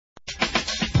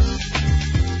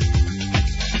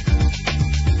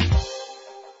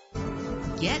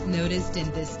Get noticed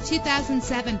in this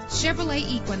 2007 Chevrolet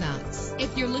Equinox.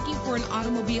 If you're looking for an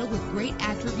automobile with great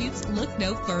attributes, look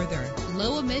no further.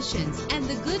 Low emissions and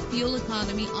the good fuel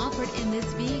economy offered in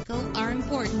this vehicle are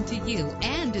important to you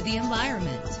and to the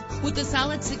environment. With a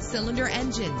solid 6-cylinder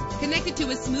engine connected to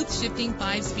a smooth shifting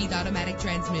 5-speed automatic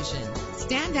transmission,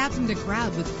 stand out from the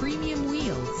crowd with premium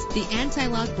wheels. The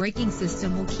anti-lock braking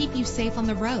system will keep you safe on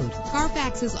the road.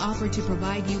 Carfax is offered to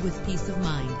provide you with peace of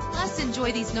mind. Plus,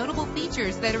 enjoy these notable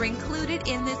features that are included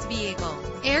in this vehicle: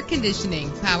 air conditioning,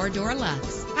 power door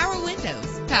locks, power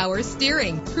windows, power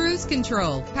steering, cruise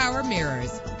control, power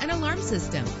mirrors, an alarm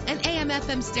system, an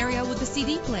AM/FM stereo with a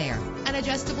CD player, an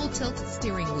adjustable tilt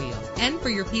steering wheel. And for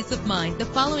your peace of mind, the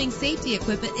following safety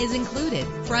equipment is included: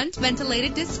 front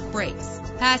ventilated disc brakes,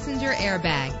 passenger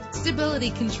airbag,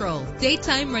 stability control,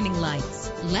 daytime running lights.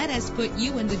 Let us put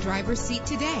you in the driver's seat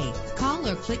today. Call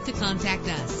or click to contact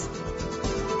us.